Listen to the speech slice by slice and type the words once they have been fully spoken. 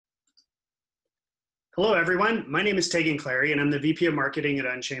Hello, everyone. My name is Tegan Clary, and I'm the VP of Marketing at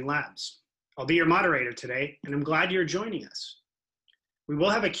Unchained Labs. I'll be your moderator today, and I'm glad you're joining us. We will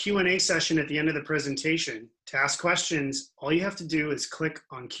have a Q&A session at the end of the presentation. To ask questions, all you have to do is click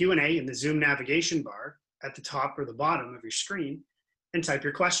on Q&A in the Zoom navigation bar at the top or the bottom of your screen and type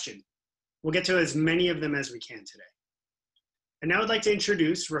your question. We'll get to as many of them as we can today. And now I'd like to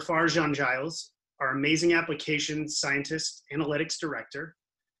introduce Rafar Jean-Giles, our amazing applications scientist, analytics director.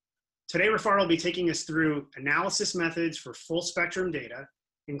 Today, Rafar will be taking us through analysis methods for full spectrum data,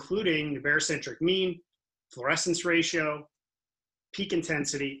 including the barycentric mean, fluorescence ratio, peak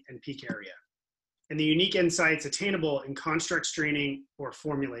intensity, and peak area, and the unique insights attainable in construct screening or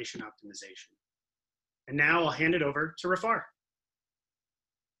formulation optimization. And now I'll hand it over to Rafar.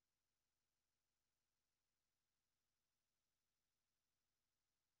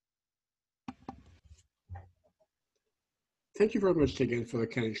 Thank you very much, Tegan, for the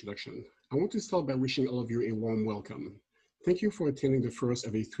kind introduction. I want to start by wishing all of you a warm welcome. Thank you for attending the first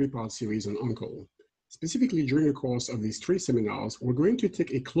of a three-part series on OnCall. Specifically, during the course of these three seminars, we're going to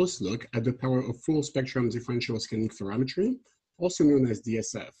take a close look at the power of full spectrum differential scanning fluorimetry, also known as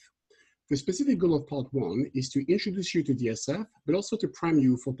DSF. The specific goal of part one is to introduce you to DSF, but also to prime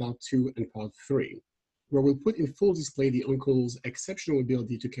you for part two and part three, where we'll put in full display the OnCall's exceptional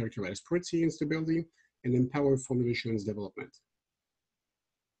ability to characterize protein stability and empower formulations development.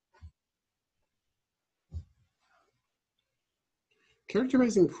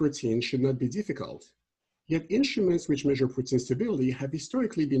 Characterizing protein should not be difficult, yet instruments which measure protein stability have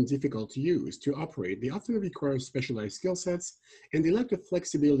historically been difficult to use to operate. They often require specialized skill sets, and they lack the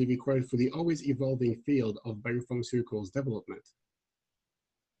flexibility required for the always evolving field of biopharmaceuticals development.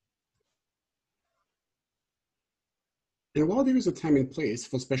 And while there is a time and place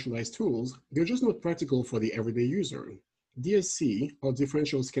for specialized tools, they're just not practical for the everyday user. DSC, or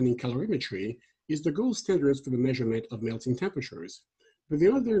differential scanning calorimetry, is the gold standard for the measurement of melting temperatures, but they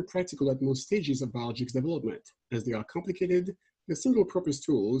are not very practical at most stages of biologics development, as they are complicated, they're single-purpose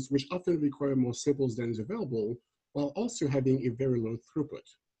tools which often require more samples than is available, while also having a very low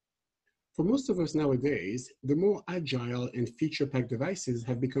throughput. For most of us nowadays, the more agile and feature-packed devices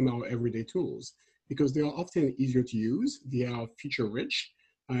have become our everyday tools, because they are often easier to use, they are feature-rich,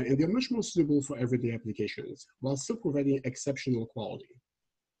 and they're much more suitable for everyday applications, while still providing exceptional quality.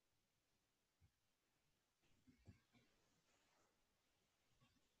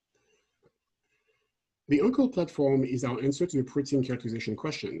 The OnCall platform is our answer to the protein characterization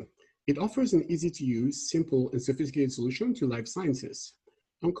question. It offers an easy-to-use, simple, and sophisticated solution to life sciences.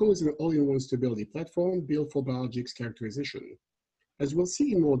 OnCall is an all-in-one stability platform built for biologics characterization. As we'll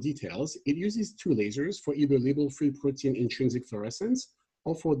see in more details, it uses two lasers for either label-free protein intrinsic fluorescence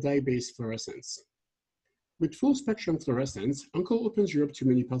or for dye-based fluorescence. With full spectrum fluorescence, OnCall opens you up to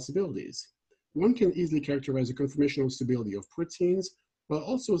many possibilities. One can easily characterize the conformational stability of proteins while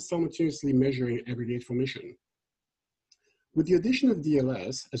also simultaneously measuring aggregate formation. With the addition of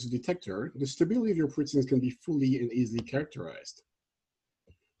DLS as a detector, the stability of your proteins can be fully and easily characterized.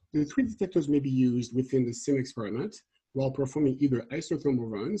 The three detectors may be used within the same experiment, while performing either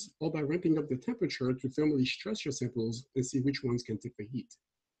isothermal runs or by ramping up the temperature to thermally stress your samples and see which ones can take the heat.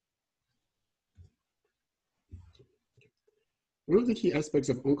 One of the key aspects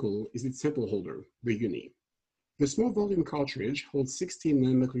of OnCall is its sample holder, the Uni. The small volume cartridge holds 16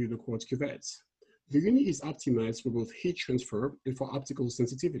 nanomolecular quartz cuvettes. The Uni is optimized for both heat transfer and for optical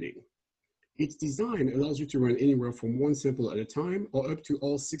sensitivity. Its design allows you to run anywhere from one sample at a time or up to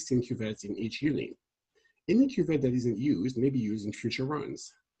all 16 cuvettes in each Uni. Any cuvette that isn't used may be used in future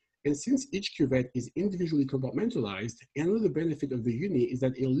runs. And since each cuvette is individually compartmentalized, another benefit of the Uni is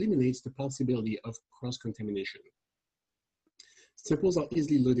that it eliminates the possibility of cross-contamination. Samples are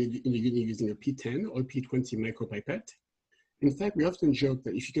easily loaded in the Uni using a P10 or P20 micropipette. In fact, we often joke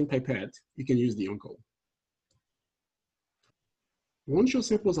that if you can pipette, you can use the OnCall. Once your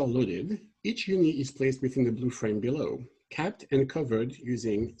samples are loaded, each Uni is placed within the blue frame below, capped and covered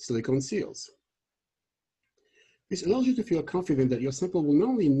using silicone seals. This allows you to feel confident that your sample will not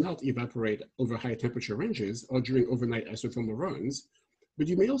only not evaporate over high temperature ranges or during overnight isothermal runs, but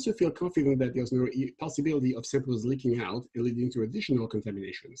you may also feel confident that there's no possibility of samples leaking out and leading to additional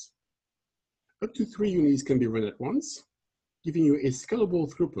contaminations. Up to 3 Unis can be run at once, giving you a scalable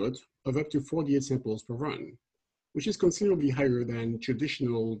throughput of up to 48 samples per run, which is considerably higher than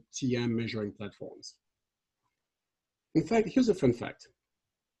traditional TM measuring platforms. In fact, here's a fun fact.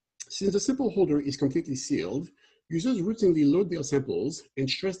 Since the sample holder is completely sealed, users routinely load their samples and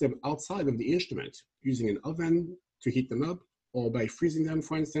stress them outside of the instrument using an oven to heat them up, or by freezing them,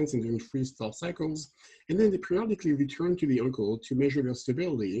 for instance, and doing freeze-thaw cycles, and then they periodically return to the OnCall to measure their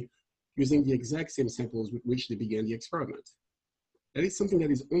stability using the exact same samples with which they began the experiment. That is something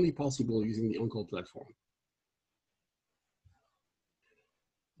that is only possible using the UNCLE platform.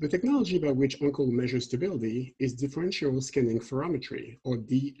 The technology by which UNCLE measures stability is Differential Scanning Fluorimetry, or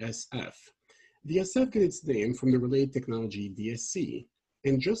DSF. DSF gets its name from the related technology DSC,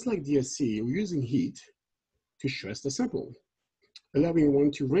 and just like DSC, we're using heat to stress the sample, allowing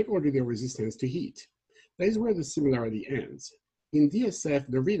one to rank order their resistance to heat. That is where the similarity ends. In DSF,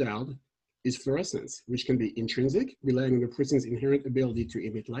 the readout is fluorescence, which can be intrinsic, relying on the protein's inherent ability to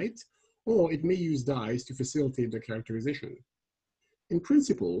emit light, or it may use dyes to facilitate the characterization. In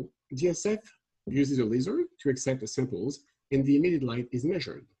principle, DSF uses a laser to excite the samples, and the emitted light is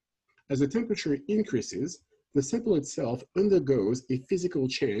measured. As the temperature increases, the sample itself undergoes a physical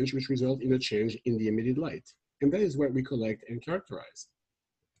change which results in a change in the emitted light, and that is what we collect and characterize.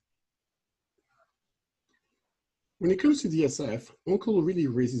 When it comes to DSF, UNCLE really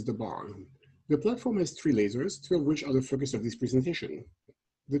raises the bar. The platform has 3 lasers, 2 of which are the focus of this presentation.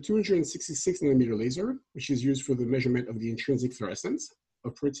 The 266 nanometer laser, which is used for the measurement of the intrinsic fluorescence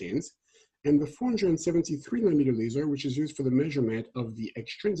of proteins, and the 473 nanometer laser, which is used for the measurement of the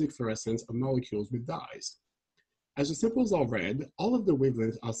extrinsic fluorescence of molecules with dyes. As the samples are read, all of the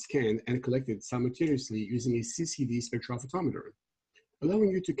wavelengths are scanned and collected simultaneously using a CCD spectrophotometer, allowing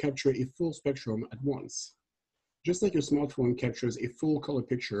you to capture a full spectrum at once, just like your smartphone captures a full color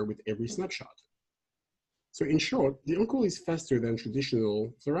picture with every snapshot. So in short, the UNCLE is faster than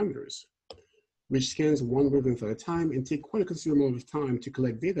traditional fluorimeters, which scans one wavelength at a time and take quite a considerable amount of time to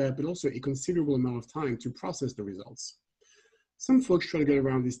collect data, but also a considerable amount of time to process the results. Some folks try to get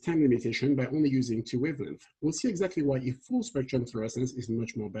around this time limitation by only using 2 wavelengths. We'll see exactly why a full spectrum fluorescence is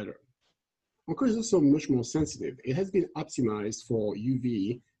much more better. UNCLE is also much more sensitive. It has been optimized for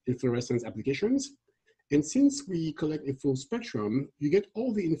UV and fluorescence applications. And since we collect a full spectrum, you get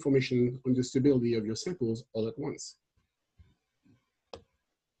all the information on the stability of your samples all at once.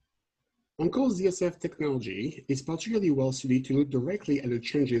 UNCLE's DSF technology is particularly well suited to look directly at the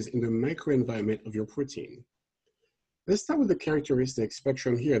changes in the microenvironment of your protein. Let's start with the characteristic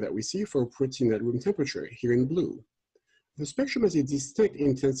spectrum here that we see for a protein at room temperature, here in blue. The spectrum has a distinct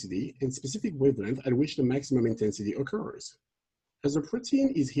intensity and specific wavelength at which the maximum intensity occurs. As the protein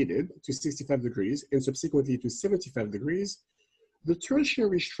is heated to 65 degrees and subsequently to 75 degrees, the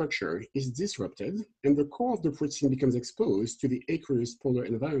tertiary structure is disrupted and the core of the protein becomes exposed to the aqueous polar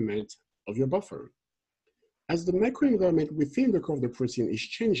environment of your buffer. As the microenvironment within the core of the protein is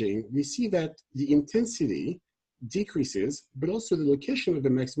changing, we see that the intensity decreases, but also the location of the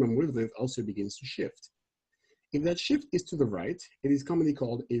maximum wavelength also begins to shift. If that shift is to the right, it is commonly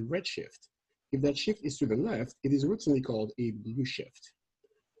called a red shift. If that shift is to the left, it is routinely called a blue shift.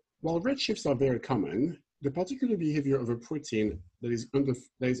 While red shifts are very common, the particular behavior of a protein that is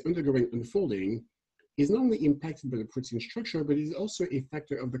undergoing unfolding is not only impacted by the protein structure, but is also a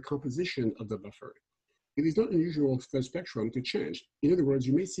factor of the composition of the buffer. It is not unusual for the spectrum to change. In other words,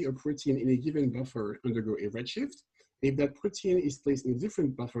 you may see a protein in a given buffer undergo a red shift. If that protein is placed in a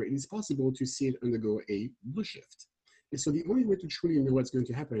different buffer, it is possible to see it undergo a blue shift. And so the only way to truly know what's going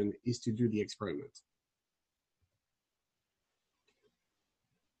to happen is to do the experiment.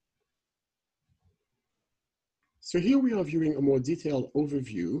 So here we are viewing a more detailed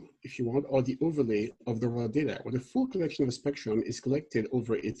overview, if you want, or the overlay of the raw data, where the full collection of a spectrum is collected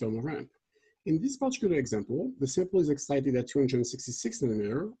over a thermal ramp. In this particular example, the sample is excited at 266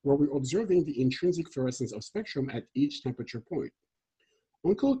 nanometer, where we're observing the intrinsic fluorescence of spectrum at each temperature point.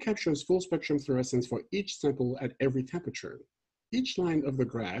 UNCLE captures full spectrum fluorescence for each sample at every temperature. Each line of the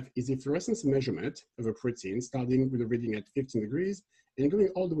graph is a fluorescence measurement of a protein, starting with a reading at 15 degrees and going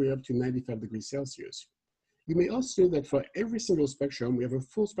all the way up to 95 degrees Celsius. You may also see that for every single spectrum, we have a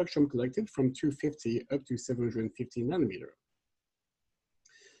full spectrum collected from 250 up to 750 nanometer.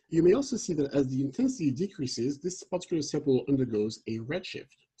 You may also see that as the intensity decreases, this particular sample undergoes a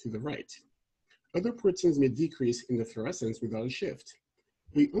redshift to the right. Other proteins may decrease in the fluorescence without a shift.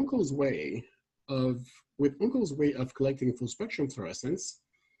 With UNCLE's way of collecting full spectrum fluorescence,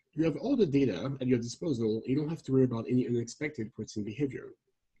 you have all the data at your disposal. You don't have to worry about any unexpected protein behavior.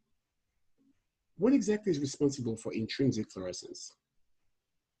 What exactly is responsible for intrinsic fluorescence?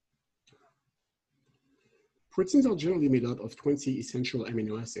 Proteins are generally made up of 20 essential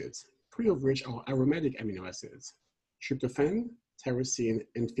amino acids, 3 of which are aromatic amino acids: tryptophan, tyrosine,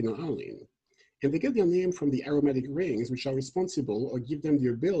 and phenylalanine. And they get their name from the aromatic rings, which are responsible or give them the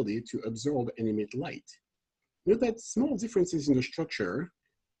ability to absorb and emit light. Note that small differences in the structure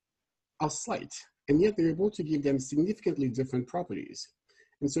are slight, and yet they're able to give them significantly different properties.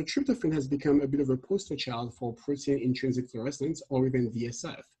 And so tryptophan has become a bit of a poster child for protein intrinsic fluorescence, or even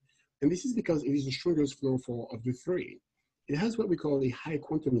DSF, And this is because it is the strongest fluorophore of the three. It has what we call a high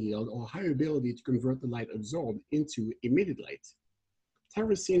quantum yield, or higher ability to convert the light absorbed into emitted light.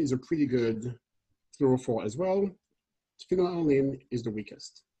 Tyrosine is a pretty good fluorophore as well. Phenylalanine is the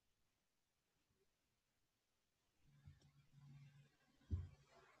weakest.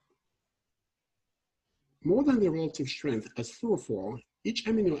 More than their relative strength as fluorophore, each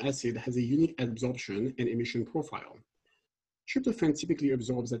amino acid has a unique absorption and emission profile. Tryptophan typically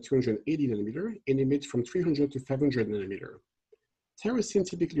absorbs at 280 nanometer and emits from 300 to 500 nanometer. Tyrosine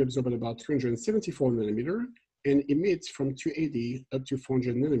typically absorbs at about 274 nanometer and emits from 280 up to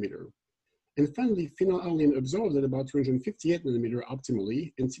 400 nanometer. And finally, phenylalanine absorbs at about 258 nanometer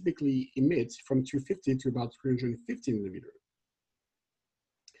optimally and typically emits from 250 to about 350 nanometer.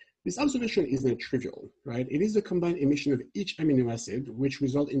 This observation isn't trivial, right? It is the combined emission of each amino acid, which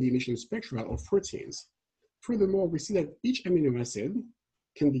result in the emission spectra of proteins. Furthermore, we see that each amino acid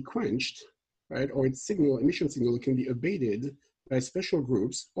can be quenched, right? Or its emission signal can be abated by special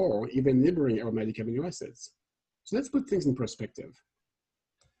groups or even neighboring aromatic amino acids. So let's put things in perspective.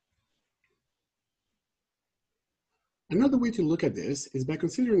 Another way to look at this is by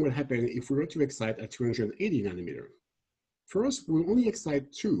considering what happened if we were to excite at 280 nanometer. First, we'll only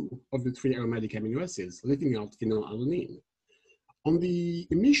excite 2 of the 3 aromatic amino acids, leaving out phenylalanine. On the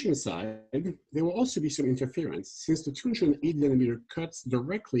emission side, there will also be some interference since the 280 nanometer cuts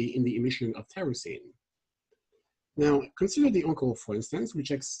directly in the emission of tyrosine. Now, consider the uncle, for instance,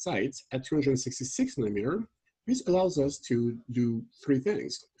 which excites at 266 nanometer. This allows us to do 3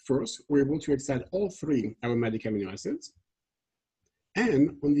 things. First, we're able to excite all 3 aromatic amino acids.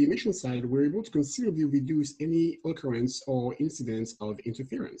 And on the emission side, we're able to considerably reduce any occurrence or incidence of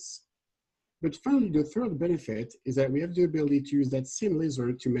interference. But finally, the third benefit is that we have the ability to use that same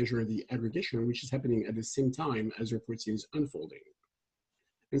laser to measure the aggregation, which is happening at the same time as your protein is unfolding.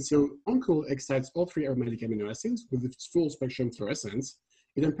 And so Uncle excites all 3 aromatic amino acids with its full spectrum fluorescence.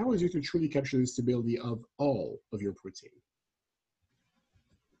 It empowers you to truly capture the stability of all of your protein.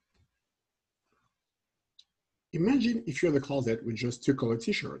 Imagine if you're in the closet with just 2 colored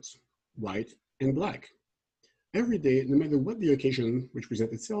t-shirts, white and black. Every day, no matter what the occasion which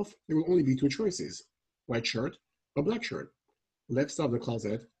presents itself, there will only be 2 choices, white shirt or black shirt, left side of the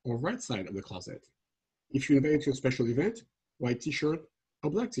closet or right side of the closet. If you're invited to a special event, white t-shirt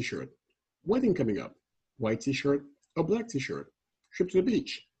or black t-shirt. Wedding coming up, white t-shirt or black t-shirt. Trip to the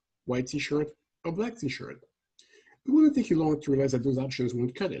beach, white t-shirt or black t-shirt. It wouldn't take you long to realize that those options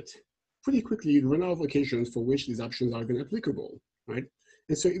won't cut it. Pretty quickly, you'd run out of occasions for which these options are even applicable, right?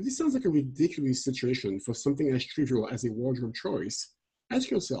 And so if this sounds like a ridiculous situation for something as trivial as a wardrobe choice,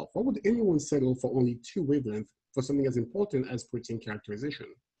 ask yourself, why would anyone settle for only 2 wavelengths for something as important as protein characterization?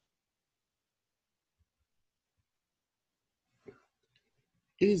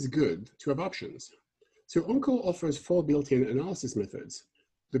 It is good to have options. So Uncle offers 4 built-in analysis methods: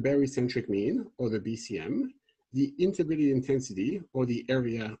 the barycentric mean, or the BCM, the integrated intensity, or the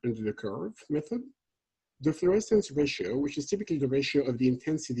area under the curve method, the fluorescence ratio, which is typically the ratio of the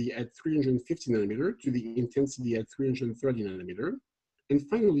intensity at 350 nanometer to the intensity at 330 nanometer, and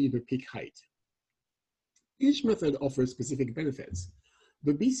finally the peak height. Each method offers specific benefits.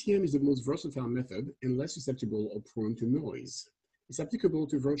 The BCM is the most versatile method and less susceptible or prone to noise. It's applicable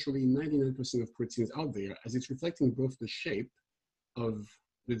to virtually 99% of proteins out there, as it's reflecting both the shape of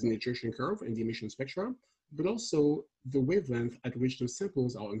the denaturation curve and the emission spectra, but also the wavelength at which those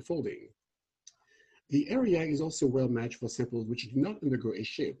samples are unfolding. The area is also well matched for samples which do not undergo a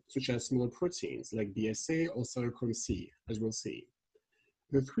shape, such as smaller proteins like BSA or cytochrome C, as we'll see.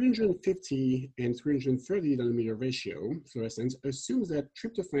 The 350 and 330 nanometer ratio fluorescence assumes that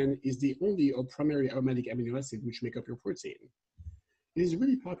tryptophan is the only or primary aromatic amino acid which make up your protein. It is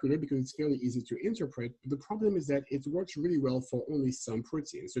really popular because it's fairly easy to interpret, but the problem is that it works really well for only some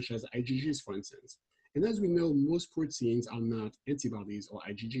proteins, such as IgGs, for instance. And as we know, most proteins are not antibodies or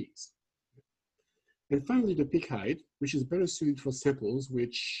IgGs. And finally, the peak height, which is better suited for samples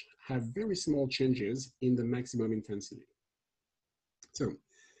which have very small changes in the maximum intensity. So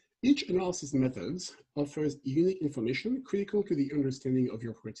each analysis method offers unique information critical to the understanding of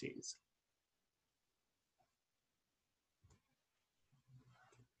your proteins.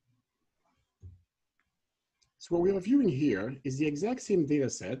 So what we are viewing here is the exact same data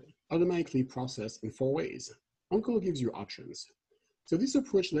set automatically processed in 4 ways. Uncle gives you options. So this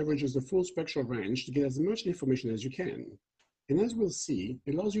approach leverages the full spectral range to get as much information as you can. And as we'll see,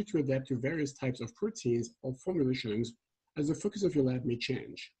 it allows you to adapt to various types of proteins or formulations as the focus of your lab may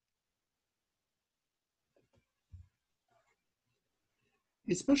change.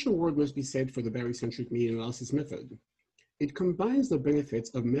 A special word must be said for the barycentric mean analysis method. It combines the benefits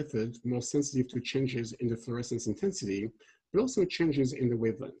of methods more sensitive to changes in the fluorescence intensity, but also changes in the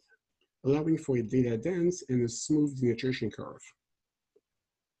wavelength, allowing for a data dense and a smooth denaturation curve.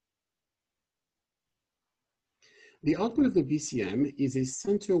 The output of the BCM is a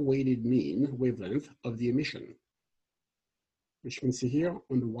center-weighted mean wavelength of the emission, which you can see here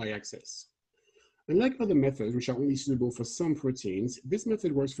on the y-axis. Unlike other methods, which are only suitable for some proteins, this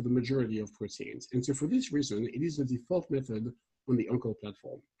method works for the majority of proteins. And so for this reason, it is the default method on the Uncle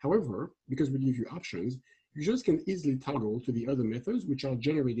platform. However, because we give you options, users can easily toggle to the other methods which are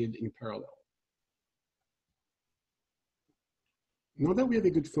generated in parallel. Now that we have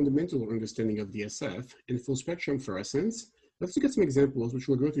a good fundamental understanding of DSF and full spectrum fluorescence, let's look at some examples which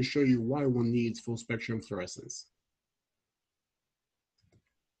will go to show you why one needs full spectrum fluorescence.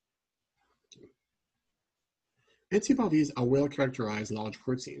 Antibodies are well-characterized large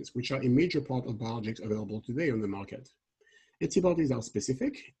proteins, which are a major part of biologics available today on the market. Antibodies are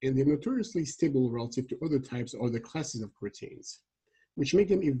specific, and they're notoriously stable relative to other types or other classes of proteins, which make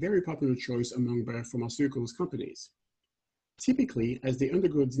them a very popular choice among biopharmaceuticals companies. Typically, as they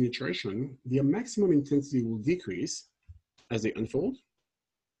undergo denaturation, their maximum intensity will decrease as they unfold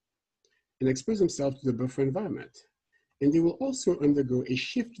and expose themselves to the buffer environment. And they will also undergo a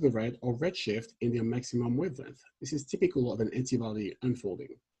shift to the right or redshift in their maximum wavelength. This is typical of an antibody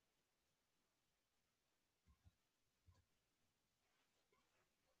unfolding.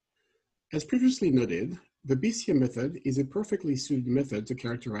 As previously noted, the BCM method is a perfectly suited method to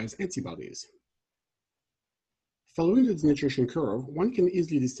characterize antibodies. Following the denaturation curve, one can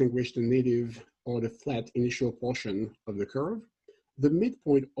easily distinguish the native or the flat initial portion of the curve, the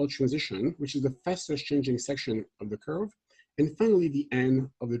midpoint or transition, which is the fastest changing section of the curve, and finally the end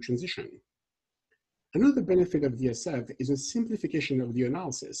of the transition. Another benefit of DSF is a simplification of the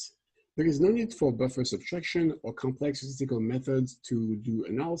analysis. There is no need for buffer subtraction or complex statistical methods to do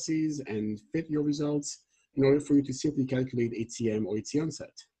analyses and fit your results in order for you to simply calculate a TM or a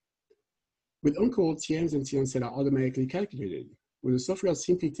Tonset. With Uncle, TMs and Tonset are automatically calculated, where the software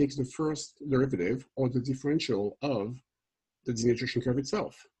simply takes the first derivative or the differential of the denaturation curve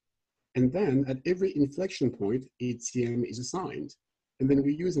itself. And then at every inflection point, a TM is assigned. And then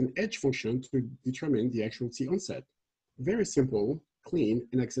we use an edge function to determine the actual Tonset. Very simple, clean,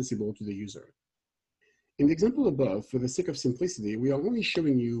 and accessible to the user. In the example above, for the sake of simplicity, we are only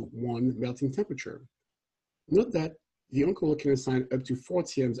showing you one melting temperature. Note that the Uncle can assign up to 4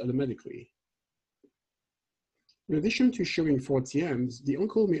 TMs automatically. In addition to showing 4 TMs, the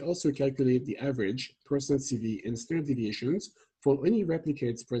Uncle may also calculate the average, percent CV, and standard deviations for any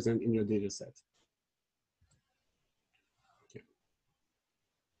replicates present in your data set. Okay.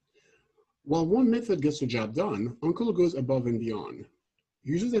 While one method gets the job done, Uncle goes above and beyond.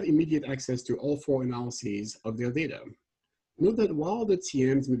 Users have immediate access to all 4 analyses of their data. Note that while the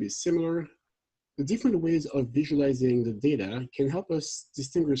TMs may be similar, the different ways of visualizing the data can help us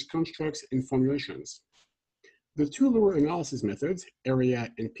distinguish constructs and formulations. The 2 lower analysis methods, area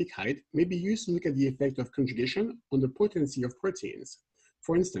and peak height, may be used to look at the effect of conjugation on the potency of proteins.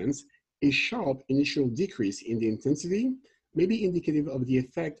 For instance, a sharp initial decrease in the intensity may be indicative of the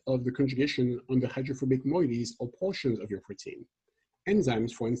effect of the conjugation on the hydrophobic moieties or portions of your protein.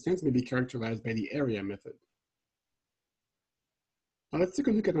 Enzymes, for instance, may be characterized by the area method. Now let's take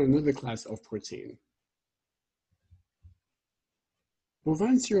a look at another class of protein.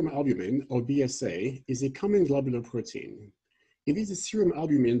 Bovine serum albumin, or BSA, is a common globular protein. It is a serum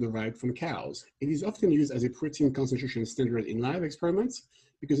albumin derived from cows. It is often used as a protein concentration standard in lab experiments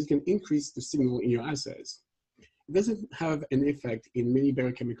because it can increase the signal in your assays. It doesn't have an effect in many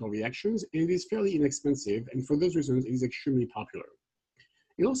biochemical reactions, and it is fairly inexpensive, and for those reasons, it is extremely popular.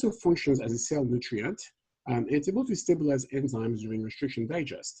 It also functions as a cell nutrient, and it's able to stabilize enzymes during restriction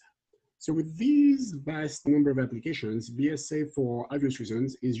digest. So with these vast number of applications, BSA, for obvious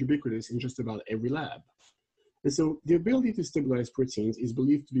reasons, is ubiquitous in just about every lab. And so the ability to stabilize proteins is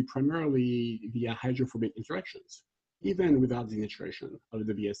believed to be primarily via hydrophobic interactions, even without denaturation of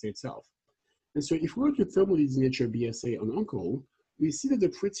the BSA itself. And so if we were to thermally denature BSA on Uncle, we see that the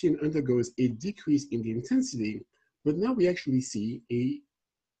protein undergoes a decrease in the intensity, but now we actually see a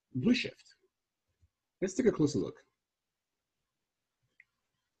blue shift. Let's take a closer look.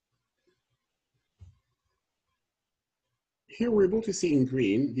 Here we're able to see in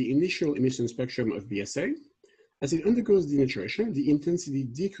green the initial emission spectrum of BSA. As it undergoes denaturation, the intensity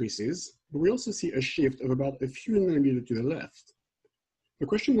decreases, but we also see a shift of about a few nanometers to the left. The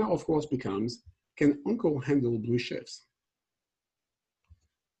question now, of course, becomes, can Uncle handle blue shifts?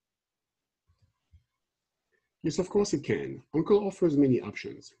 Yes, of course it can. Uncle offers many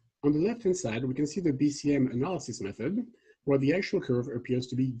options. On the left-hand side, we can see the BCM analysis method, while the actual curve appears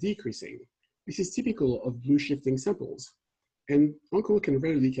to be decreasing. This is typical of blue shifting samples, and Uncle can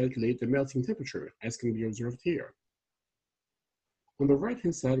readily calculate the melting temperature, as can be observed here. On the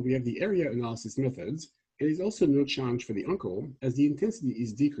right-hand side, we have the area analysis methods, and it is also no challenge for the Uncle, as the intensity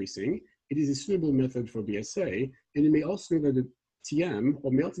is decreasing. It is a suitable method for the assay, and you may also know that the TM,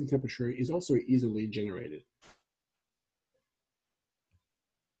 or melting temperature, is also easily generated.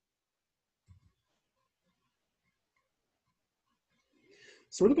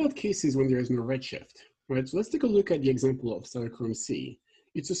 So what about cases when there is no redshift? Right, so let's take a look at the example of cytochrome C.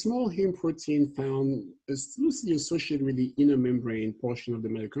 It's a small heme protein found loosely associated with the inner membrane portion of the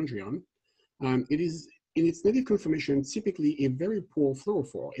mitochondrion. It is, in its native conformation, typically a very poor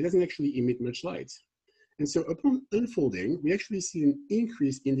fluorophore. It doesn't actually emit much light. And so upon unfolding, we actually see an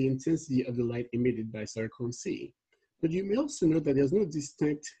increase in the intensity of the light emitted by cytochrome C. But you may also note that there's no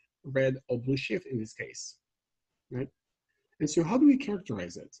distinct red or blue shift in this case, right? And so how do we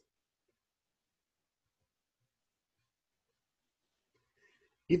characterize it?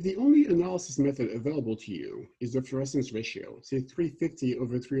 If the only analysis method available to you is the fluorescence ratio, say 350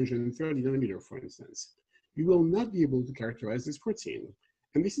 over 330 nanometer, for instance, you will not be able to characterize this protein.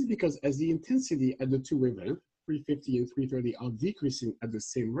 And this is because as the intensity at the two wavelengths, 350 and 330, are decreasing at the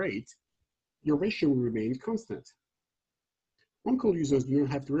same rate, your ratio will remain constant. On-call users do not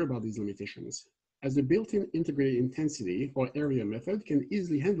have to worry about these limitations, as the built-in integrated intensity or area method can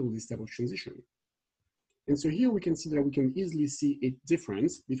easily handle this type of transition. And so here we can see that we can easily see a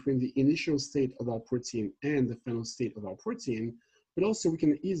difference between the initial state of our protein and the final state of our protein, but also we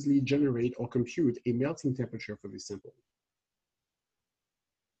can easily generate or compute a melting temperature for this sample.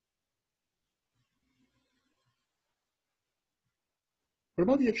 What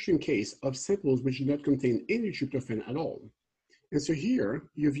about the extreme case of samples which do not contain any tryptophan at all? And so here,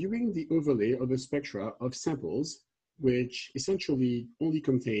 you're viewing the overlay of the spectra of samples which essentially only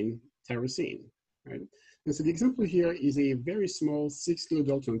contain tyrosine, right? And so the example here is a very small 6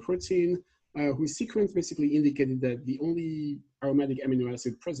 kilodalton protein whose sequence basically indicated that the only aromatic amino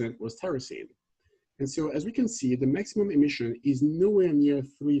acid present was tyrosine. And so as we can see, the maximum emission is nowhere near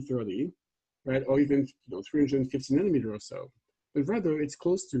 330, right? Or even 350 nanometer or so, but rather it's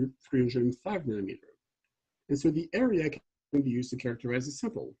close to 305 nanometer. And so the area can be used to characterize the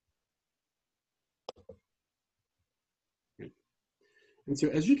sample. Right. And so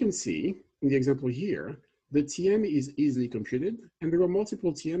as you can see in the example here, the TM is easily computed, and there are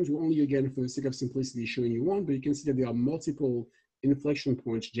multiple TMs. We're only, again, for the sake of simplicity, showing you one, but you can see that there are multiple inflection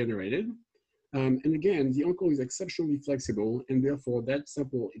points generated. And again, the uncle is exceptionally flexible, and therefore that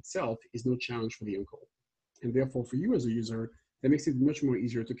sample itself is no challenge for the uncle. And therefore, for you as a user, that makes it much more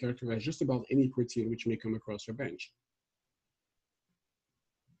easier to characterize just about any protein which may come across your bench.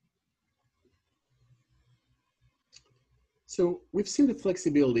 So we've seen the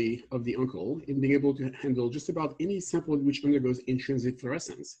flexibility of the uncle in being able to handle just about any sample which undergoes intrinsic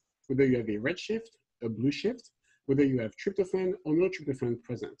fluorescence, whether you have a red shift, a blue shift, whether you have tryptophan or no tryptophan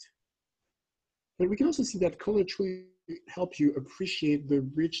present. But we can also see that color truly helps you appreciate the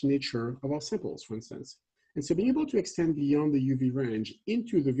rich nature of our samples, for instance. And so being able to extend beyond the UV range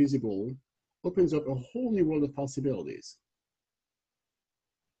into the visible opens up a whole new world of possibilities.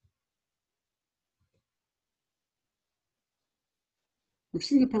 We've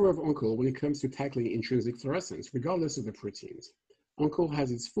seen the power of UNCLE when it comes to tackling intrinsic fluorescence, regardless of the proteins. UNCLE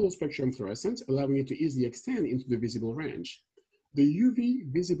has its full spectrum fluorescence, allowing it to easily extend into the visible range. The UV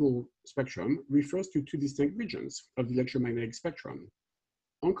visible spectrum refers to two distinct regions of the electromagnetic spectrum.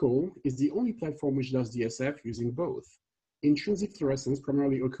 UNCLE is the only platform which does DSF using both. Intrinsic fluorescence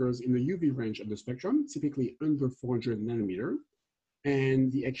primarily occurs in the UV range of the spectrum, typically under 400 nanometer,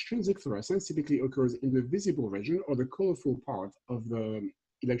 and the extrinsic fluorescence typically occurs in the visible region or the colorful part of the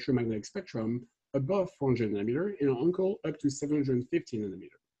electromagnetic spectrum above 400 nanometer, and on UNCLE up to 750 nanometer.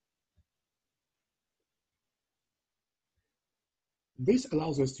 This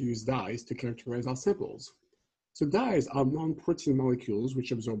allows us to use dyes to characterize our samples. So dyes are non-protein molecules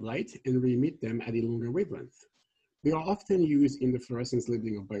which absorb light and re-emit them at a longer wavelength. They are often used in the fluorescence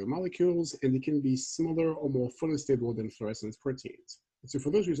labeling of biomolecules, and they can be smaller or more photostable than fluorescence proteins. And so for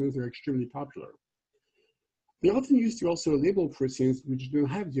those reasons, they're extremely popular. They're often used to also label proteins which don't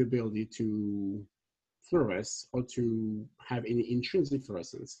have the ability to fluoresce or to have any intrinsic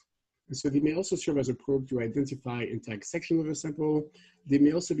fluorescence. And so they may also serve as a probe to identify and tag sections of a sample. They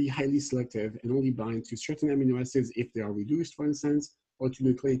may also be highly selective and only bind to certain amino acids if they are reduced, for instance, or to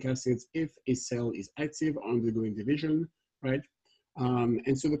nucleic acids if a cell is active or undergoing division, right?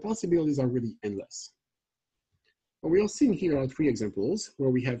 And so the possibilities are really endless. What we are seeing here are three examples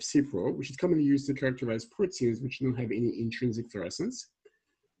where we have CPRO, which is commonly used to characterize proteins which don't have any intrinsic fluorescence.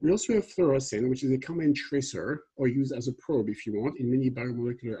 We also have fluorescence, which is a common tracer or used as a probe, if you want, in many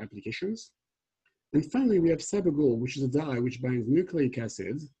biomolecular applications. And finally, we have cybergold, which is a dye which binds nucleic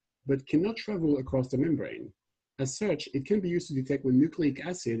acids, but cannot travel across the membrane. As such, it can be used to detect when nucleic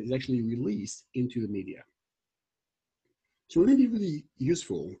acid is actually released into the media. So it's really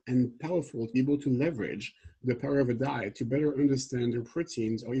useful and powerful to be able to leverage the power of a dye to better understand their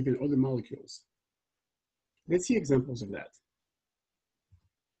proteins or even other molecules. Let's see examples of that.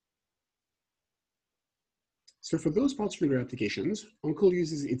 So for those particular applications, Uncle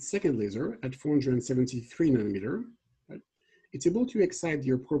uses its second laser at 473 nanometer. It's able to excite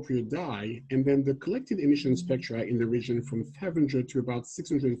the appropriate dye, and then the collected emission spectra in the region from 500 to about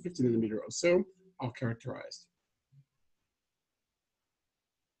 650 nanometer or so are characterized.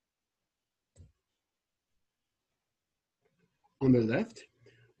 On the left,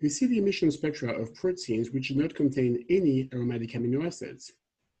 we see the emission spectra of proteins which do not contain any aromatic amino acids.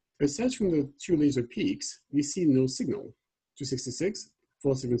 Aside from the two laser peaks, we see no signal. 266,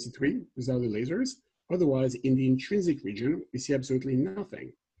 473, these are the lasers. Otherwise, in the intrinsic region, we see absolutely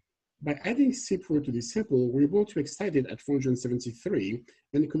nothing. By adding CPRO to this sample, we're able to excite it at 473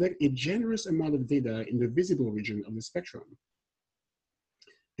 and collect a generous amount of data in the visible region of the spectrum.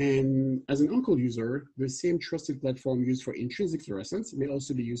 And as an Uncle user, the same trusted platform used for intrinsic fluorescence may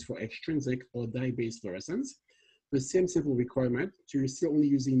also be used for extrinsic or dye-based fluorescence. The same sample requirement, so you're still only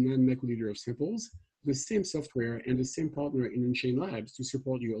using 9 microliter of samples, the same software and the same partner in Unchained Labs to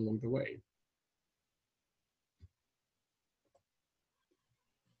support you along the way.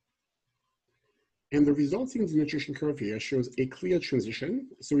 And the resulting denaturation curve here shows a clear transition,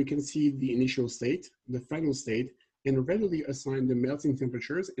 so we can see the initial state, the final state, and readily assign the melting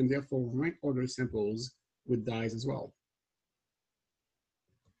temperatures and therefore rank order samples with dyes as well.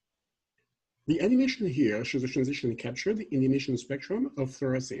 The animation here shows a transition captured in the emission spectrum of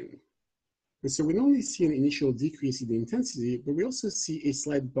fluorescence. And so we not only see an initial decrease in the intensity, but we also see a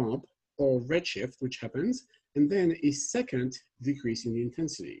slight bump or redshift, which happens, and then a second decrease in the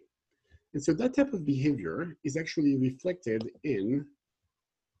intensity. And so that type of behavior is actually reflected in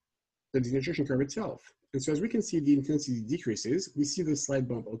the denaturation curve itself. And so as we can see, the intensity decreases, we see the slight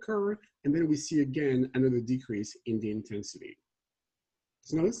bump occur, and then we see again another decrease in the intensity.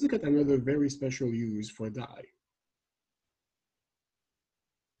 So now let's look at another very special use for a dye.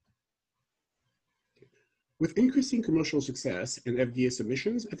 With increasing commercial success and FDA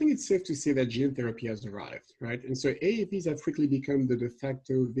submissions, I think it's safe to say that gene therapy has arrived, right? And so AAVs have quickly become the de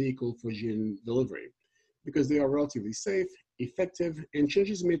facto vehicle for gene delivery because they are relatively safe, effective, and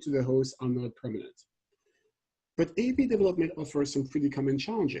changes made to the host are not permanent. But AAV development offers some pretty common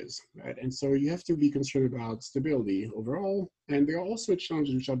challenges, right? And so you have to be concerned about stability overall, and there are also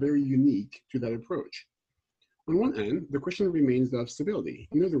challenges which are very unique to that approach. On one end, the question remains that of stability.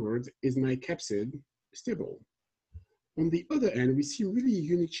 In other words, is my capsid stable? On the other end, we see really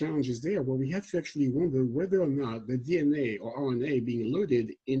unique challenges there where we have to actually wonder whether or not the DNA or RNA being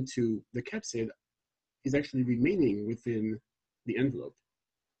loaded into the capsid is actually remaining within the envelope.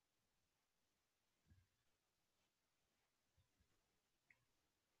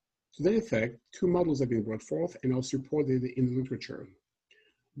 To that effect, two models have been brought forth and are supported in the literature.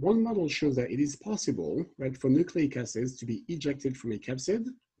 One model shows that it is possible, right, for nucleic acids to be ejected from a capsid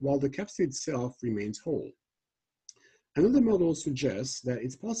while the capsid itself remains whole. Another model suggests that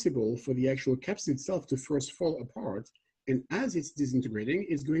it's possible for the actual capsid itself to first fall apart, and as it's disintegrating,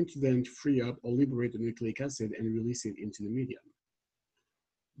 it's going to then free up or liberate the nucleic acid and release it into the medium.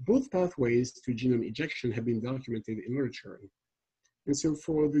 Both pathways to genome ejection have been documented in literature. And so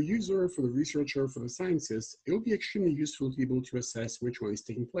for the user, for the researcher, for the scientist, it will be extremely useful to be able to assess which one is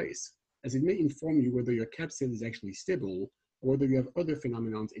taking place, as it may inform you whether your capsid is actually stable or whether you have other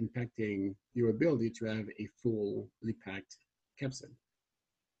phenomena impacting your ability to have a fully packed capsid.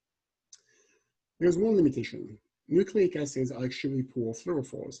 There's one limitation. Nucleic acids are extremely poor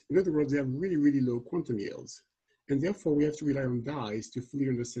fluorophores. In other words, they have really, really low quantum yields. And therefore, we have to rely on dyes to fully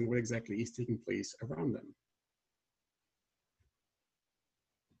understand what exactly is taking place around them.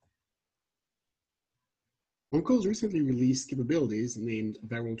 Uncle's recently released capabilities named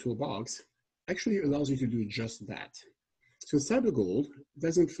Viral Toolbox actually allows you to do just that. So cybergold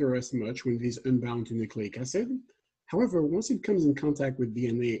doesn't fluoresce much when it is unbound to nucleic acid. However, once it comes in contact with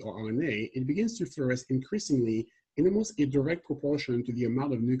DNA or RNA, it begins to fluoresce increasingly in almost a direct proportion to the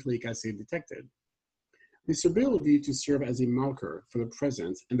amount of nucleic acid detected. This ability to serve as a marker for the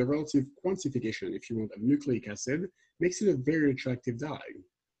presence and the relative quantification, if you want, of nucleic acid makes it a very attractive dye.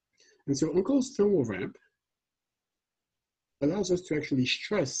 And so Uncle's thermal ramp allows us to actually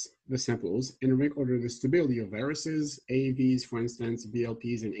stress the samples and rank order the stability of viruses, AAVs, for instance,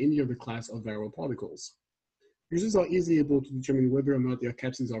 VLPs, and any other class of viral particles. Users are easily able to determine whether or not their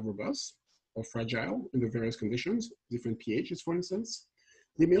capsids are robust or fragile under various conditions, different pHs, for instance.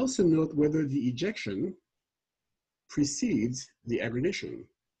 They may also note whether the ejection precedes the aggregation,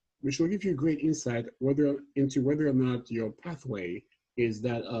 which will give you great insight into whether or not your pathway is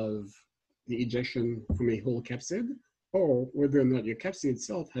that of the ejection from a whole capsid, or whether or not your capsid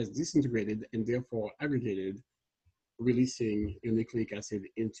itself has disintegrated and therefore aggregated, releasing a nucleic acid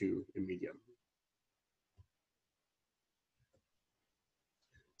into the medium.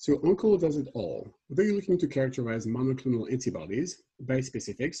 So OnCall does it all. Whether you're looking to characterize monoclonal antibodies,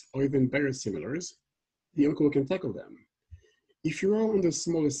 bispecifics, or even biosimilars, the OnCall can tackle them. If you are on the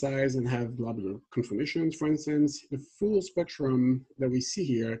smaller size and have globular conformations, for instance, the full spectrum that we see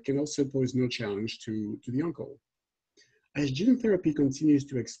here can also pose no challenge to the OnCall. As gene therapy continues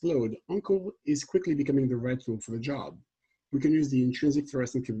to explode, OnCall is quickly becoming the right tool for the job. We can use the intrinsic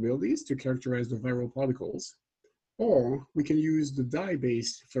fluorescent capabilities to characterize the viral particles, or we can use the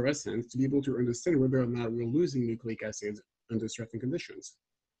dye-based fluorescence to be able to understand whether or not we're losing nucleic acids under certain conditions.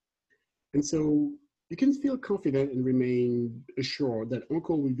 And so you can feel confident and remain assured that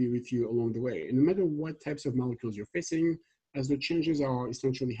OnCall will be with you along the way. And no matter what types of molecules you're facing, as the changes are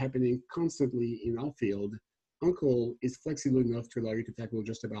essentially happening constantly in our field, OnCall is flexible enough to allow you to tackle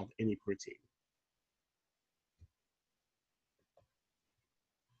just about any protein.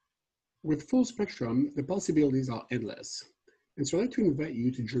 With full spectrum, the possibilities are endless. And so I'd like to invite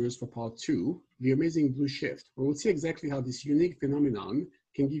you to join us for part 2, the amazing blue shift, where we'll see exactly how this unique phenomenon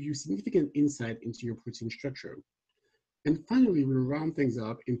can give you significant insight into your protein structure. And finally, we'll round things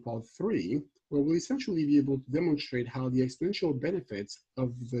up in part 3, where we'll essentially be able to demonstrate how the exponential benefits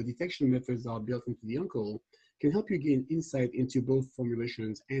of the detection methods that are built into the OnCall can help you gain insight into both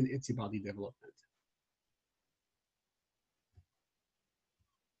formulations and antibody development.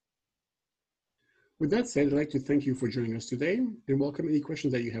 With that said, I'd like to thank you for joining us today and welcome any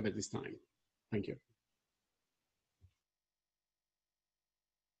questions that you have at this time. Thank you.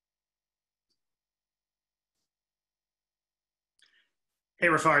 Hey,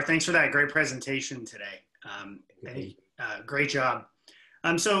 Rafar, thanks for that great presentation today. Great job.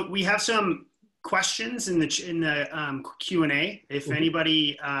 So we have some questions in the Q&A. If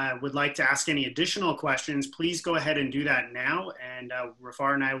anybody would like to ask any additional questions, please go ahead and do that now. And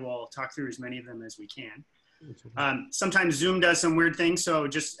Rafar and I will talk through as many of them as we can. Sometimes Zoom does some weird things, so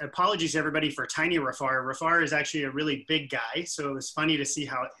just apologies to everybody for tiny Rafar. Rafar is actually a really big guy, so it was funny to see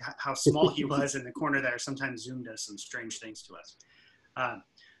how small he was in the corner there. Sometimes Zoom does some strange things to us.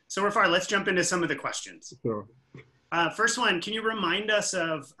 So Rafar, let's jump into some of the questions. Sure. First one, can you remind us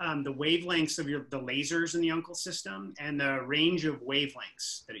of the wavelengths of the lasers in the OnCall system and the range of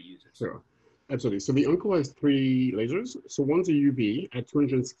wavelengths that it uses? Sure, absolutely. So the OnCall has 3 lasers. So one's a UV at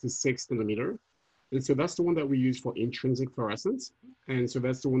 266 nanometer. And so that's the one that we use for intrinsic fluorescence. And so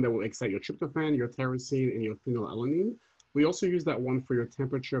that's the one that will excite your tryptophan, your tyrosine, and your phenylalanine. We also use that one for your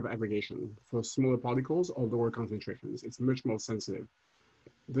temperature of aggregation for smaller particles or lower concentrations. It's much more sensitive.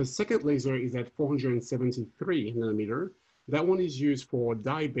 The second laser is at 473 nanometer. That one is used for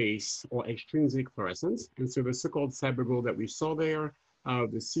dye-based or extrinsic fluorescence. And so the so-called cybergold that we saw there,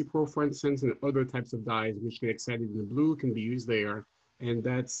 the CPRO, for instance, and other types of dyes which get excited in the blue can be used there. And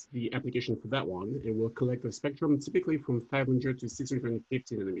that's the application for that one. And we'll collect the spectrum typically from 500 to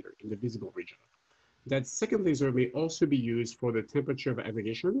 650 nanometer in the visible region. That second laser may also be used for the temperature of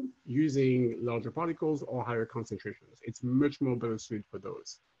aggregation using larger particles or higher concentrations. It's much more better suited for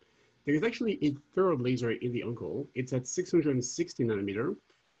those. There is actually a third laser in the OnCall. It's at 660 nanometer.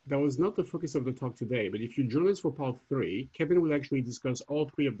 That was not the focus of the talk today, but if you join us for part 3, Kevin will actually discuss all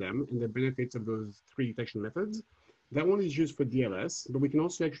 3 of them and the benefits of those 3 detection methods. That one is used for DLS, but we can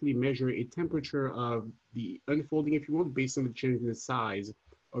also actually measure a temperature of the unfolding, if you want, based on the change in the size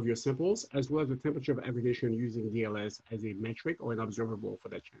of your samples, as well as the temperature of aggregation using DLS as a metric or an observable for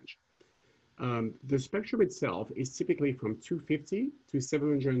that change. The spectrum itself is typically from 250 to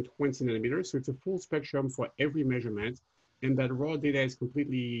 720 nanometers, so it's a full spectrum for every measurement, and that raw data is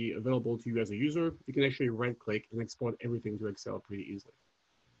completely available to you as a user. You can actually right-click and export everything to Excel pretty easily.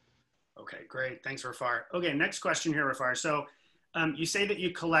 Okay, great. Thanks, Rafar. Okay, next question here, Rafar. So you say that you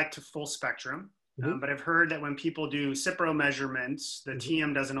collect full spectrum. But I've heard that when people do CPRO measurements, the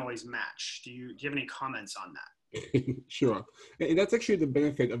TM doesn't always match. Do you have any comments on that? Sure. And that's actually the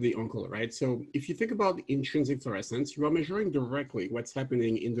benefit of the OnCall, right? So if you think about intrinsic fluorescence, you are measuring directly what's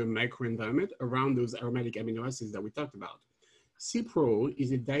happening in the microenvironment around those aromatic amino acids that we talked about. CPRO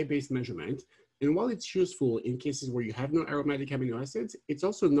is a dye-based measurement, And while it's useful in cases where you have no aromatic amino acids, it's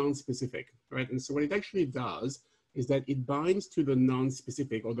also non-specific, right? And so what it actually does is that it binds to the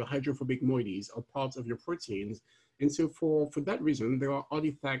non-specific or the hydrophobic moieties or parts of your proteins. And so for that reason, there are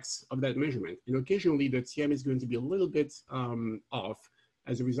artifacts of that measurement. And occasionally the TM is going to be a little bit off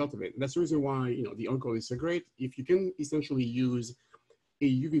as a result of it. And that's the reason why, you know, the uncle is so great. If you can essentially use a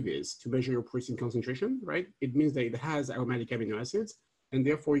UV-vis to measure your protein concentration, right? It means that it has aromatic amino acids, and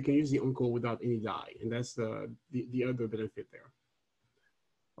therefore you can use the uncle without any dye. And that's the other benefit there.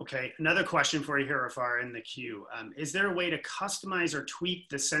 Okay, another question for you here, Rafar, in the queue. Is there a way to customize or tweak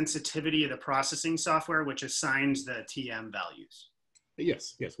the sensitivity of the processing software which assigns the TM values?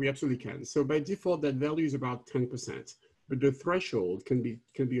 Yes, we absolutely can. So by default, that value is about 10%, but the threshold can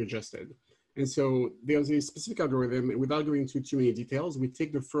be adjusted. And so there's a specific algorithm, and without going into too many details, we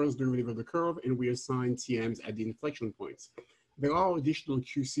take the first derivative of the curve and we assign TMs at the inflection points. There are additional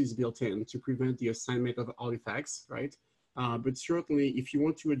QCs built in to prevent the assignment of artifacts, right? But certainly, if you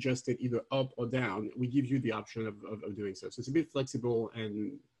want to adjust it either up or down, we give you the option of doing so. So it's a bit flexible,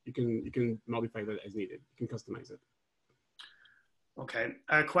 and you can modify that as needed. You can customize it. Okay.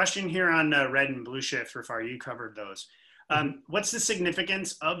 A question here on red and blue shift, Rafar. You covered those. What's the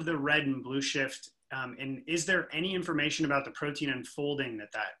significance of the red and blue shift? And is there any information about the protein unfolding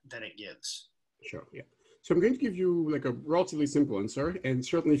that it gives? Sure. Yeah. So I'm going to give you like a relatively simple answer, and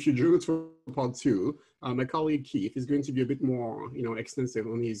certainly if you drew it for part two, my colleague Keith is going to be a bit more, extensive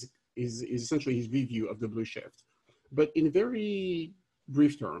on his essentially his review of the blue shift. But in very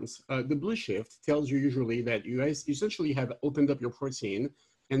brief terms, the blue shift tells you usually that you guys essentially have opened up your protein,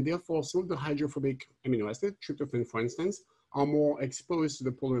 and therefore some of the hydrophobic amino acid, tryptophan for instance, are more exposed to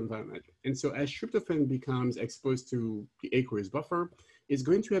the polar environment. And so as tryptophan becomes exposed to the aqueous buffer, it's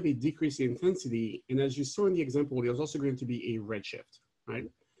going to have a decrease in intensity. And as you saw in the example, there's also going to be a red shift, right?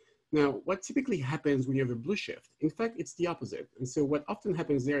 Now, what typically happens when you have a blue shift, in fact, it's the opposite. And so what often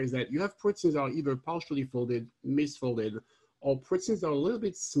happens there is that you have proteins that are either partially folded, misfolded, or proteins that are a little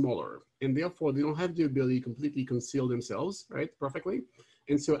bit smaller, and therefore they don't have the ability to completely conceal themselves, right, perfectly.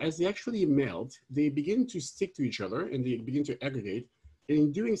 And so as they actually melt, they begin to stick to each other and they begin to aggregate. And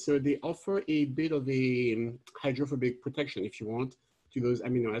in doing so, they offer a bit of a hydrophobic protection, if you want, to those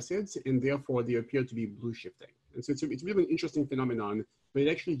amino acids, and therefore they appear to be blue shifting. And so it's really an interesting phenomenon, but it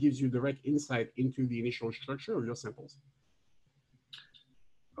actually gives you direct insight into the initial structure of your samples.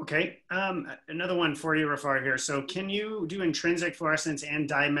 Okay, another one for you, Rafar, here. So can you do intrinsic fluorescence and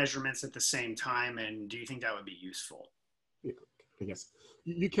dye measurements at the same time, and do you think that would be useful? Yeah, yes,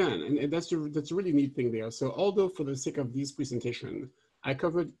 you can, and that's a really neat thing there. So although for the sake of this presentation, I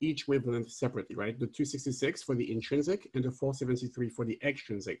covered each wavelength separately, right? The 266 for the intrinsic and the 473 for the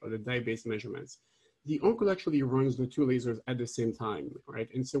extrinsic or the dye-based measurements. The uncle actually runs the two lasers at the same time, right?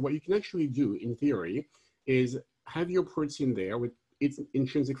 And so what you can actually do in theory is have your protein there with its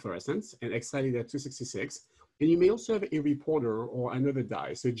intrinsic fluorescence and excited at 266. And you may also have a reporter or another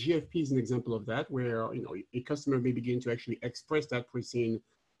dye. So GFP is an example of that, where a customer may begin to actually express that protein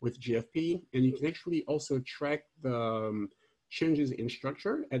with GFP. And you can actually also track the changes in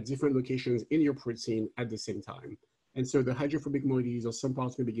structure at different locations in your protein at the same time. And so the hydrophobic moieties or some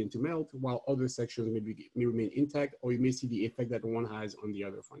parts may begin to melt while other sections may remain intact, or you may see the effect that one has on the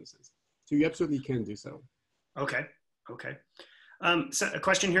other, for instance. So you absolutely can do so. Okay, okay. So a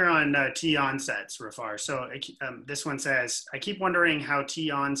question here on T onsets, Rafar. So this one says, I keep wondering how T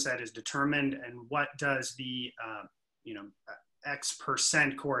onset is determined and what does the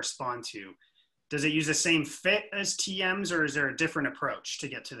X% correspond to? Does it use the same fit as TMs, or is there a different approach to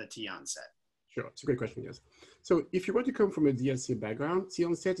get to the T onset? Sure, it's a great question, yes. So if you were to come from a DSC background, T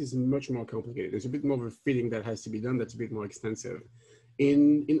onset is much more complicated. There's a bit more of a fitting that has to be done that's a bit more extensive.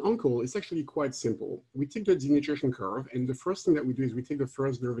 In uncle, it's actually quite simple. We take the denaturation curve, and the first thing that we do is we take the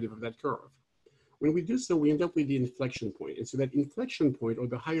first derivative of that curve. When we do so, we end up with the inflection point. And so that inflection point, or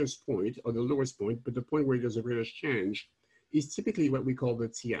the highest point, or the lowest point, but the point where there's a greatest change, is typically what we call the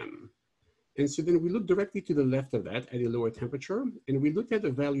TM. And so then we look directly to the left of that at a lower temperature, and we look at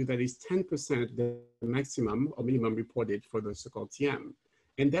a value that is 10% the maximum or minimum reported for the so-called TM.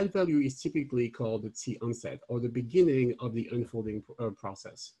 And that value is typically called the T onset, or the beginning of the unfolding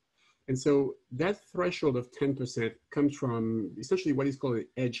process. And so that threshold of 10% comes from essentially what is called an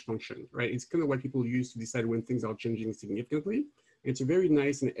edge function, right? It's kind of what people use to decide when things are changing significantly. It's a very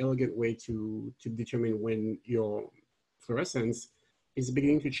nice and elegant way to determine when your fluorescence is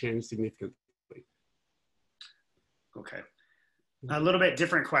beginning to change significantly. Okay. A little bit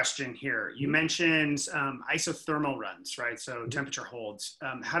different question here. You mentioned isothermal runs, right? So temperature holds.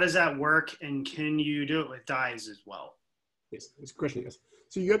 How does that work, and can you do it with dyes as well? Yes, it's a question, yes.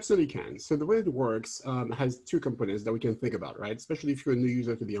 So you absolutely can. So the way it works has two components that we can think about, right? Especially if you're a new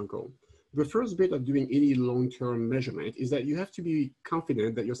user to the Uncle. The first bit of doing any long-term measurement is that you have to be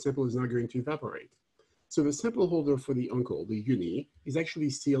confident that your sample is not going to evaporate. So the sample holder for the Uncle, the uni, is actually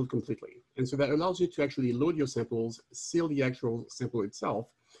sealed completely. And so that allows you to actually load your samples, seal the actual sample itself,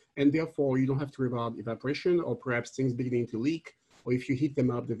 and therefore you don't have to worry about evaporation or perhaps things beginning to leak, or if you heat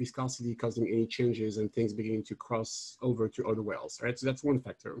them up, the viscosity causing any changes and things beginning to cross over to other wells, right? So that's one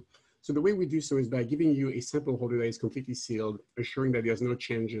factor. So the way we do so is by giving you a sample holder that is completely sealed, assuring that there's no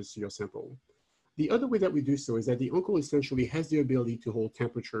changes to your sample. The other way that we do so is that the Uncle essentially has the ability to hold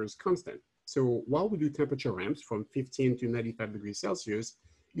temperatures constant. So while we do temperature ramps from 15 to 95 degrees Celsius,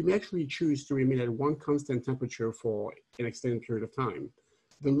 you may actually choose to remain at one constant temperature for an extended period of time.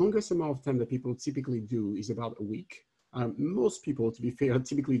 The longest amount of time that people typically do is about a week. Most people, to be fair,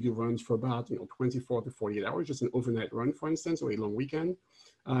 typically do runs for about 24 to 48 hours, just an overnight run, for instance, or a long weekend.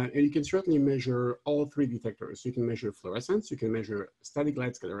 And you can certainly measure all three detectors. So you can measure fluorescence, you can measure static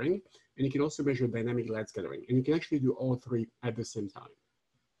light scattering, and you can also measure dynamic light scattering. And you can actually do all three at the same time.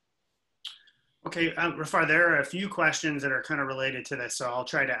 Okay, Rafar, there are a few questions that are kind of related to this, so I'll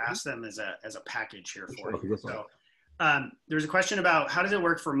try to ask them as a package here for you. So there's a question about how does it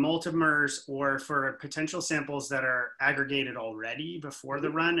work for multimers or for potential samples that are aggregated already before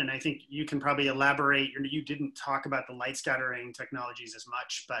the run? And I think you can probably elaborate. You didn't talk about the light scattering technologies as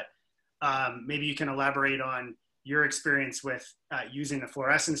much, but maybe you can elaborate on your experience with using the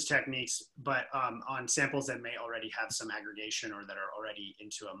fluorescence techniques, but on samples that may already have some aggregation or that are already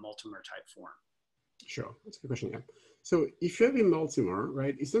into a multimer type form. Sure, that's a good question, yeah. So if you have a multimer,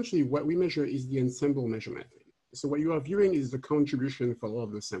 right, essentially what we measure is the ensemble measurement. So what you are viewing is the contribution for all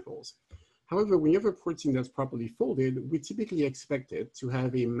of the samples. However, when you have a protein that's properly folded, we typically expect it to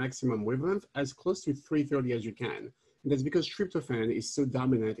have a maximum wavelength as close to 330 as you can. And that's because tryptophan is so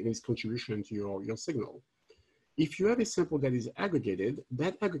dominant in its contribution to your signal. If you have a sample that is aggregated,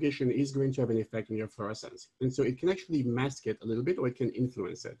 that aggregation is going to have an effect on your fluorescence. And so it can actually mask it a little bit or it can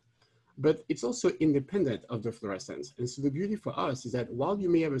influence it. But it's also independent of the fluorescence. And so the beauty for us is that while you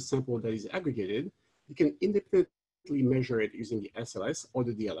may have a sample that is aggregated, you can independently measure it using the SLS or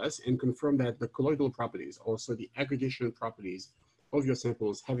the DLS and confirm that the colloidal properties, also the aggregation properties of your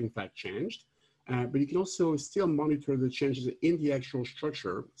samples have in fact changed. But you can also still monitor the changes in the actual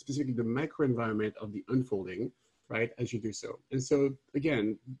structure, specifically the microenvironment of the unfolding, right, as you do so. And so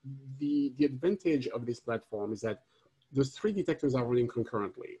again, the advantage of this platform is that those three detectors are running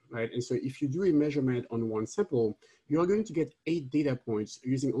concurrently, right? And so if you do a measurement on one sample, you are going to get 8 data points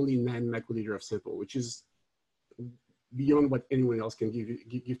using only 9 microliter of sample, which is beyond what anyone else can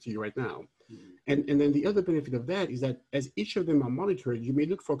give to you right now. And then the other benefit of that is that as each of them are monitored, you may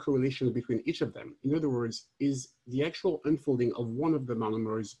look for correlations between each of them. In other words, is the actual unfolding of one of the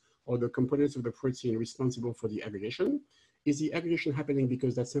monomers or the components of the protein responsible for the aggregation? Is the aggregation happening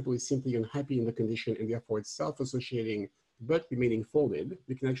because that sample is simply unhappy in the condition and therefore it's self-associating but remaining folded?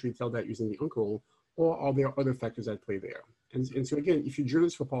 You can actually tell that using the Uncle, or are there other factors at play there? And so again, if you join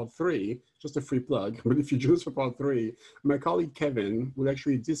us for part 3, just a free plug, but if you join us for part 3, my colleague Kevin will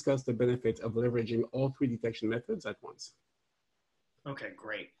actually discuss the benefit of leveraging all 3 detection methods at once. Okay,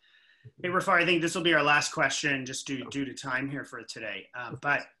 great. Hey, Rafar, I think this will be our last question just due to time here for today.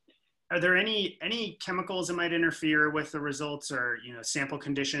 But are there any chemicals that might interfere with the results or sample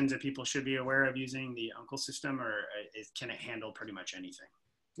conditions that people should be aware of using the Uncle system, or can it handle pretty much anything?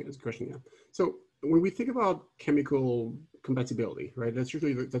 Yeah, that's a question, yeah. So when we think about chemical compatibility, right, that's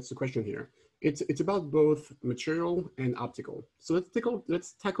the question here. It's about both material and optical. So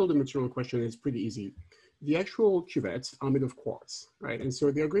let's tackle the material question. It's pretty easy. The actual cuvettes are made of quartz, right? And so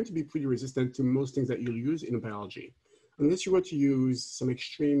they're going to be pretty resistant to most things that you'll use in biology. Unless you were to use some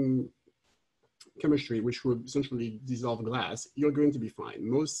extreme chemistry, which would essentially dissolve glass, you're going to be fine.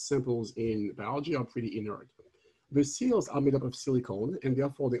 Most samples in biology are pretty inert. The seals are made up of silicone, and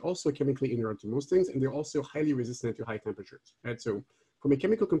therefore they're also chemically inert to most things, and they're also highly resistant to high temperatures, right? So from a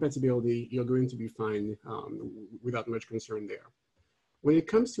chemical compatibility, you're going to be fine without much concern there. When it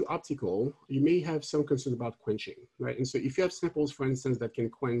comes to optical, you may have some concerns about quenching, right? And so if you have samples, for instance, that can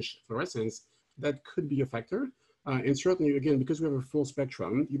quench fluorescence, that could be a factor. And certainly, again, because we have a full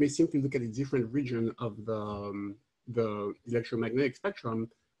spectrum, you may simply look at a different region of the electromagnetic spectrum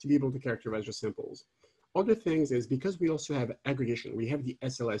to be able to characterize your samples. Other things is because we also have aggregation, we have the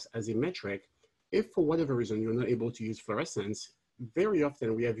SLS as a metric. If for whatever reason you're not able to use fluorescence, very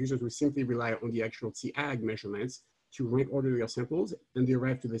often we have users who simply rely on the actual T-ag measurements to rank order your samples, and they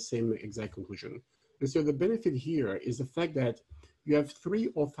arrive to the same exact conclusion. And so the benefit here is the fact that You have 3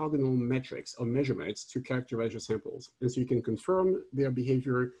 orthogonal metrics or measurements to characterize your samples. And so you can confirm their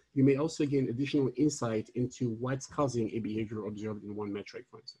behavior. You may also gain additional insight into what's causing a behavior observed in one metric,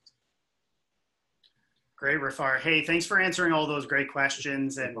 for instance. Great, Rafar. Hey, thanks for answering all those great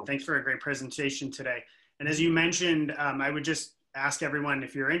questions, and thanks for a great presentation today. And as you mentioned, I would just ask everyone,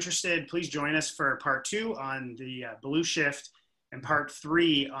 if you're interested, please join us for part 2 on the blue shift and part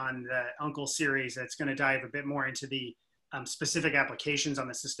 3 on the UNCLE series. That's going to dive a bit more into the specific applications on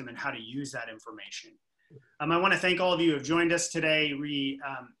the system and how to use that information. I want to thank all of you who have joined us today.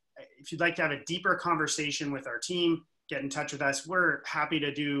 If you'd like to have a deeper conversation with our team, get in touch with us. We're happy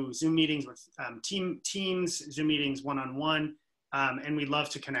to do Zoom meetings with teams, Zoom meetings one-on-one, and we'd love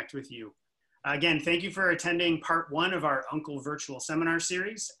to connect with you. Again, thank you for attending part 1 of our UNCLE virtual seminar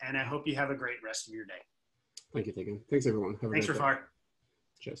series, and I hope you have a great rest of your day. Thank you, Tegan. Thanks, everyone. Thanks, Rafar.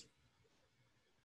 Cheers.